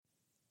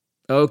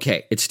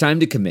Okay, it's time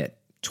to commit.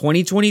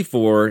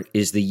 2024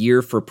 is the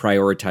year for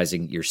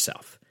prioritizing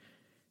yourself.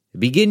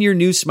 Begin your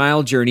new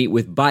smile journey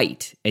with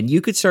Byte, and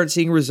you could start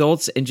seeing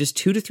results in just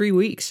 2 to 3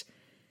 weeks.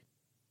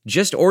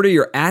 Just order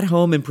your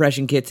at-home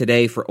impression kit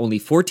today for only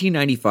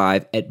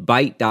 $14.95 at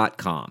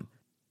Byte.com.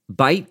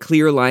 Byte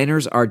clear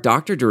liners are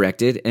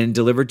doctor-directed and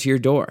delivered to your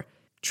door.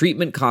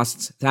 Treatment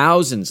costs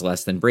thousands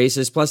less than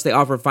braces, plus they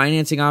offer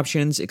financing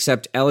options,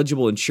 accept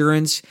eligible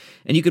insurance,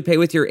 and you could pay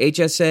with your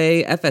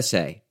HSA,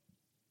 FSA.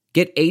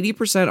 Get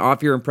 80%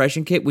 off your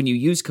impression kit when you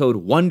use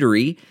code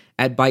WONDERY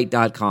at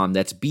Byte.com.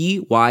 That's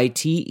BYTE.com.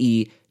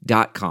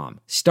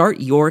 Start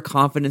your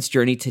confidence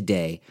journey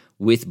today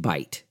with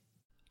Byte.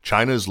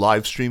 China's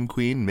live stream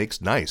queen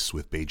makes nice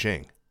with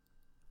Beijing.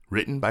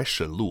 Written by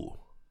Shen Lu.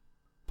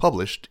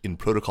 Published in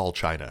Protocol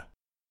China.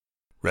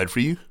 Read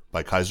for you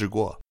by Kaiser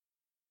Kuo.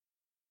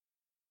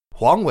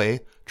 Huang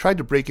Wei tried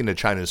to break into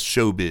China's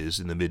showbiz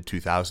in the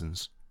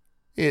mid-2000s.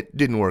 It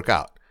didn't work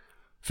out.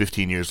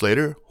 15 years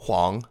later,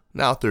 Huang,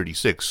 now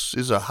 36,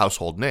 is a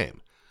household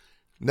name.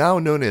 Now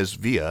known as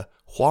Via,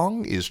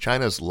 Huang is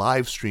China's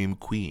live stream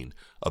queen,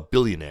 a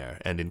billionaire,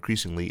 and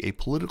increasingly a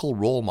political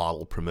role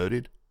model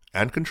promoted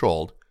and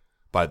controlled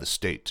by the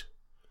state.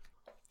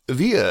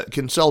 Via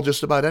can sell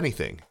just about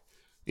anything.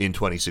 In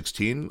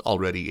 2016,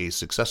 already a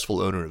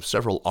successful owner of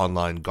several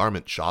online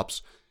garment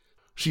shops,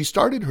 she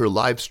started her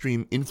live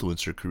stream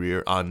influencer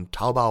career on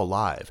Taobao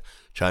Live,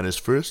 China's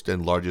first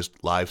and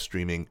largest live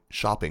streaming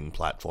shopping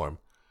platform.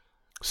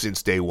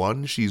 Since day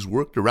one, she's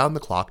worked around the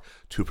clock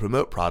to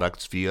promote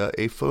products via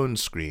a phone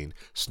screen,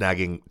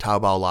 snagging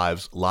Taobao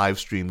Live's live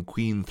stream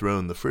queen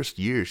throne the first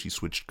year she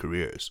switched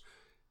careers.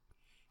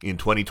 In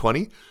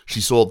 2020,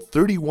 she sold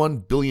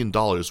 $31 billion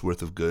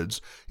worth of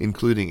goods,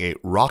 including a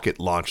rocket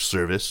launch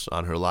service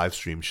on her live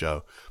stream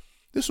show.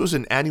 This was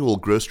an annual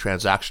gross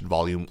transaction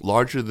volume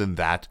larger than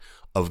that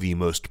of the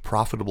most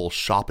profitable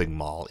shopping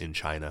mall in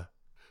China.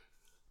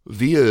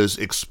 Via's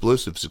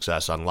explosive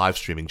success on live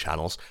streaming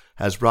channels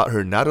has brought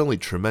her not only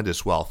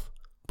tremendous wealth,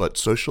 but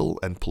social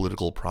and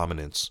political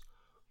prominence.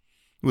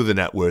 With a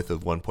net worth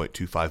of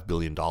 $1.25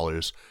 billion,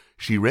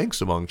 she ranks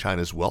among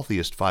China's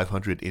wealthiest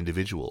 500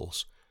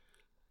 individuals.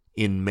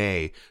 In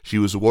May, she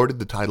was awarded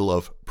the title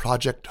of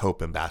Project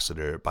Hope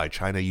Ambassador by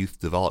China Youth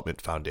Development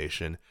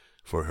Foundation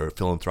for her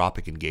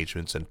philanthropic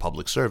engagements and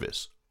public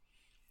service.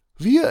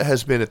 Via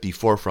has been at the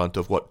forefront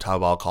of what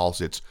Taobao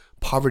calls its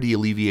poverty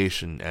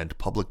alleviation and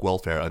public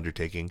welfare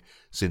undertaking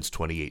since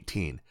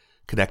 2018,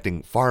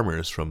 connecting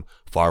farmers from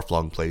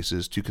far-flung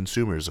places to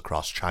consumers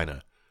across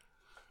China.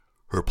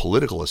 Her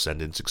political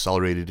ascendance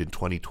accelerated in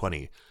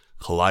 2020,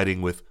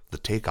 colliding with the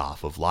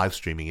takeoff of live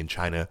streaming in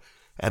China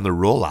and the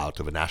rollout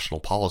of a national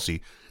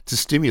policy to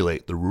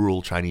stimulate the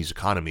rural Chinese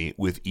economy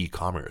with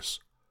e-commerce.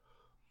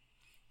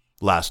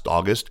 Last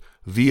August,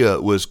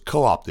 Via was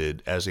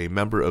co-opted as a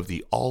member of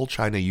the All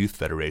China Youth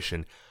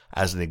Federation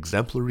as an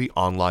exemplary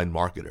online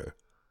marketer.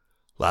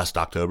 Last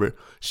October,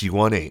 she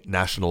won a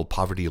National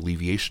Poverty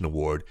Alleviation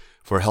Award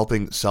for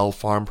helping sell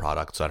farm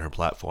products on her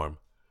platform.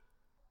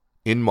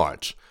 In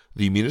March,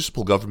 the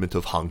municipal government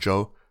of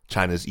Hangzhou,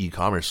 China's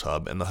e-commerce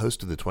hub and the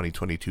host of the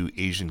 2022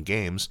 Asian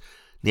Games,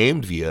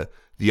 named Via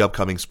the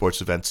upcoming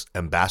sports event's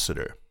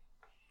ambassador.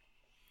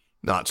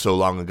 Not so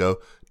long ago,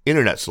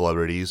 internet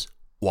celebrities,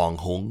 Wang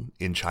Hong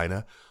in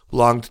China,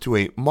 belonged to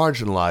a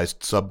marginalized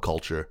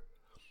subculture.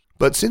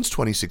 But since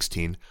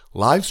 2016,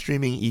 live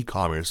streaming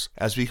e-commerce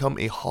has become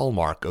a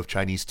hallmark of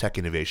Chinese tech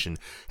innovation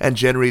and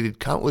generated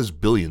countless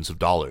billions of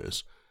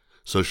dollars.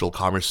 Social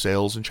commerce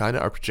sales in China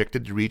are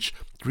projected to reach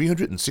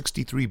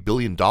 $363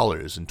 billion in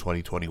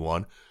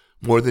 2021,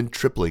 more than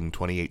tripling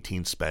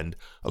 2018 spend,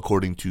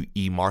 according to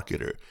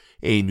eMarketer,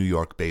 a New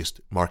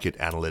York-based market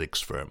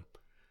analytics firm.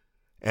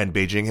 And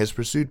Beijing has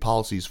pursued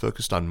policies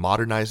focused on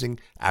modernizing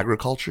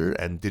agriculture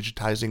and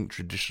digitizing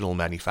traditional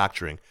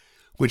manufacturing,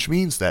 which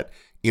means that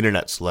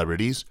internet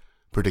celebrities,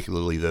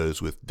 particularly those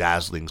with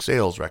dazzling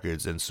sales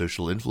records and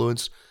social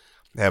influence,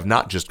 have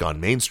not just gone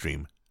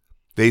mainstream,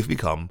 they've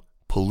become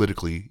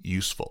politically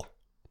useful.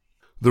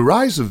 The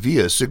rise of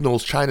Via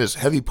signals China's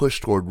heavy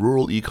push toward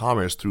rural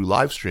e-commerce through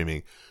live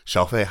streaming.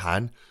 Xiaofei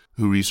Han,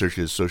 who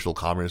researches social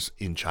commerce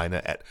in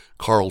China at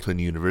Carleton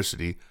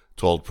University,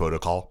 told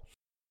Protocol,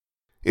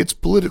 "It's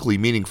politically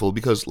meaningful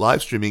because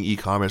live streaming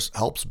e-commerce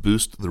helps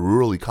boost the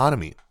rural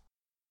economy."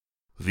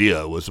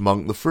 Via was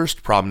among the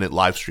first prominent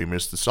live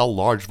streamers to sell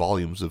large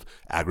volumes of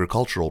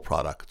agricultural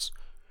products.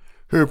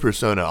 Her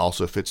persona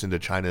also fits into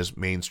China's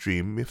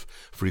mainstream, if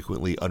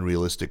frequently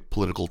unrealistic,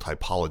 political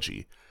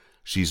typology.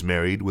 She's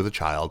married with a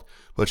child,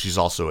 but she's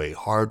also a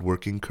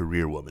hard-working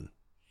career woman.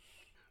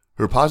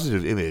 Her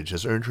positive image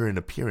has earned her an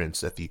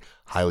appearance at the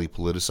highly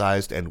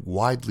politicized and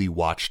widely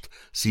watched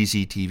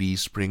CCTV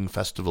Spring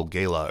Festival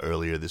Gala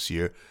earlier this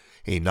year,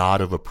 a nod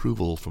of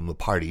approval from the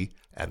party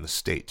and the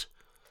state.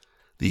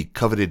 The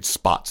coveted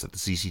spots at the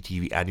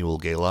CCTV annual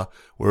gala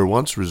were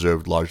once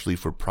reserved largely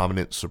for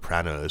prominent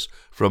sopranos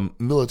from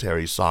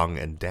military song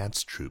and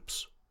dance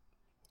troupes.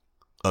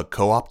 A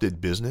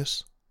co-opted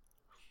business?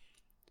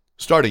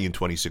 Starting in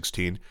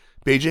 2016,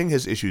 Beijing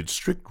has issued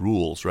strict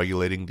rules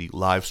regulating the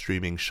live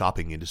streaming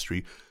shopping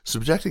industry,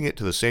 subjecting it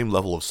to the same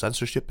level of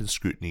censorship and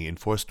scrutiny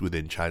enforced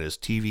within China's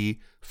TV,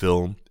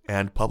 film,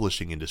 and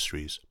publishing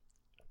industries.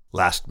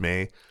 Last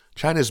May,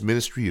 China's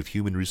Ministry of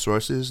Human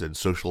Resources and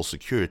Social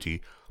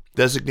Security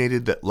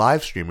designated that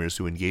live streamers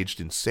who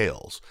engaged in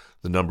sales,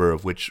 the number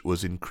of which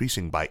was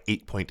increasing by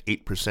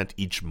 8.8%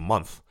 each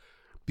month,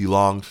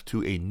 belonged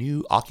to a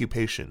new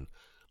occupation,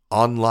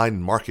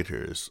 online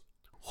marketers,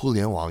 互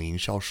联网营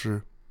销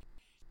师.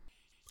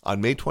 On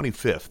May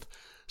 25th,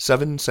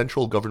 7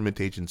 central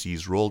government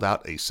agencies rolled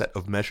out a set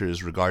of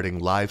measures regarding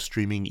live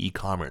streaming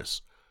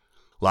e-commerce.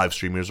 Live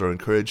streamers are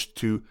encouraged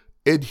to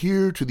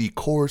adhere to the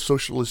core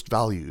socialist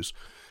values,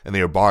 and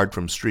they are barred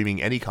from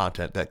streaming any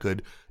content that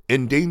could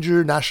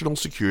endanger national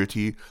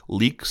security,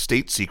 leak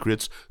state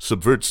secrets,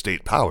 subvert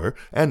state power,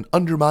 and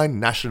undermine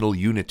national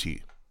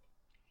unity.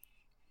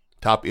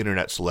 Top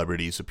internet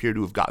celebrities appear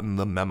to have gotten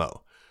the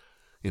memo.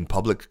 In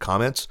public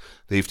comments,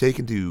 they've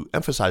taken to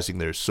emphasizing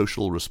their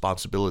social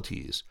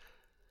responsibilities.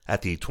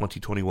 At the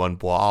 2021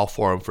 Boao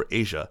Forum for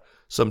Asia,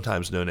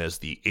 sometimes known as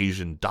the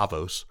Asian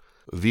Davos,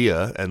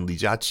 Via and Li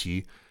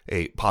Jiaqi,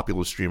 a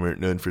popular streamer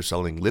known for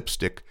selling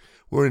lipstick,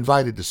 were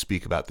invited to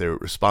speak about their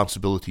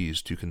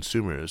responsibilities to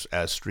consumers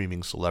as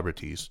streaming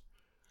celebrities.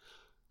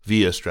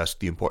 Via stressed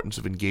the importance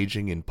of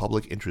engaging in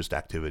public interest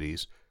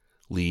activities.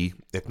 Li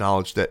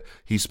acknowledged that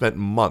he spent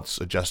months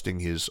adjusting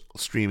his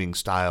streaming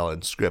style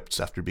and scripts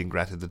after being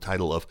granted the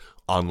title of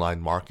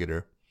online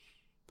marketer.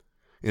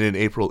 In an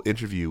April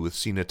interview with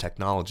Sina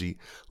Technology,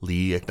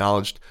 Li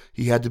acknowledged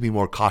he had to be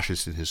more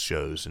cautious in his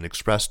shows and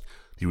expressed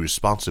the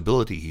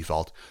responsibility he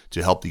felt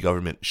to help the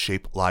government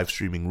shape live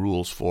streaming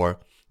rules for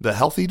the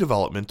healthy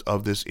development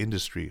of this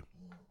industry.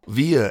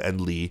 Via and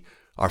Li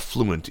are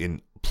fluent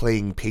in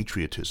playing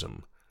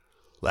patriotism.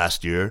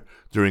 Last year,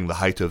 during the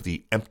height of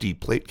the Empty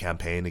Plate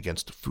campaign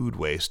against food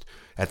waste,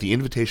 at the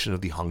invitation of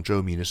the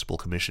Hangzhou Municipal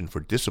Commission for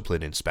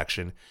Discipline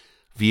Inspection,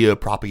 Via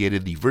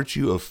propagated the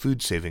virtue of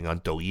food saving on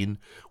Douyin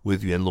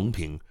with Yuan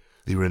Longping,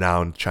 the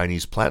renowned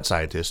Chinese plant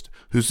scientist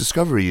whose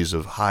discoveries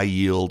of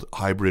high-yield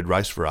hybrid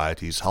rice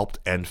varieties helped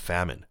end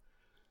famine.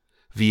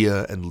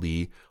 Via and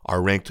Li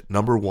are ranked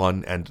number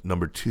 1 and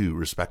number 2,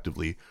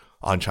 respectively,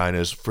 on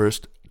China's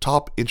first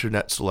Top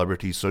Internet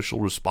Celebrity Social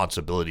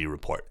Responsibility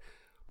Report,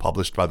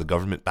 published by the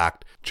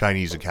government-backed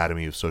Chinese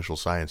Academy of Social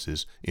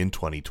Sciences in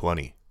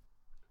 2020.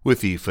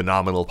 With the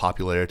phenomenal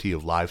popularity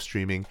of live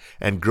streaming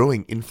and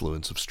growing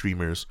influence of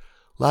streamers,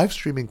 live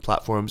streaming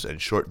platforms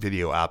and short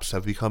video apps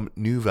have become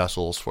new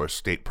vessels for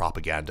state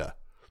propaganda.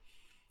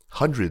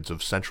 Hundreds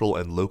of central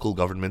and local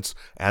governments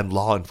and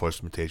law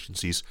enforcement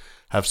agencies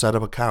have set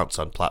up accounts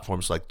on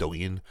platforms like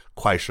Douyin,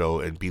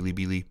 Kuaishou, and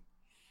Bilibili.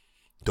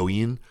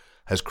 Douyin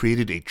has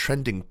created a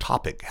trending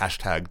topic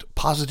hashtagged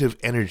positive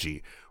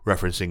energy,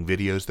 referencing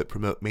videos that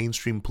promote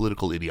mainstream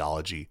political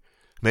ideology,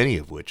 many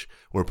of which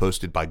were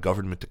posted by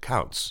government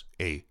accounts,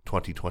 a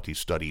 2020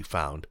 study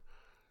found.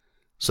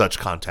 Such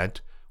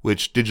content,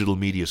 which digital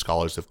media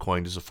scholars have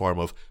coined as a form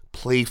of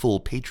playful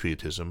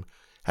patriotism,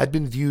 had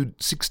been viewed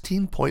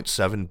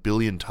 16.7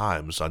 billion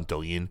times on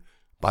Douyin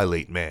by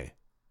late May.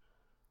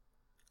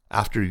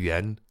 After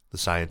Yuan, the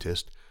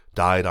scientist,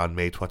 died on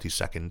May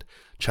 22nd,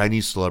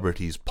 Chinese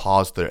celebrities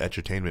paused their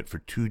entertainment for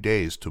 2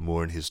 days to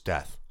mourn his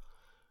death.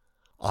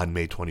 On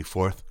May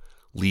 24th,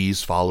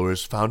 Li's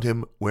followers found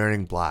him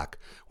wearing black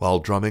while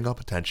drumming up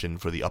attention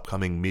for the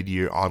upcoming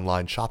mid-year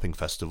online shopping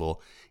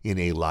festival in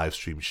a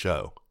live-stream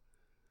show.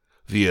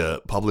 Via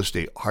published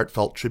a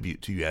heartfelt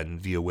tribute to Yuan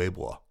via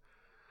Weibo.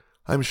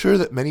 "I'm sure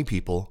that many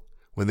people,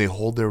 when they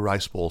hold their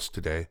rice bowls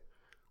today,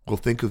 will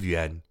think of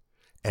Yuan,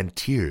 and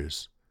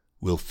tears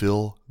will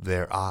fill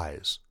their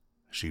eyes,"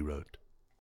 she wrote.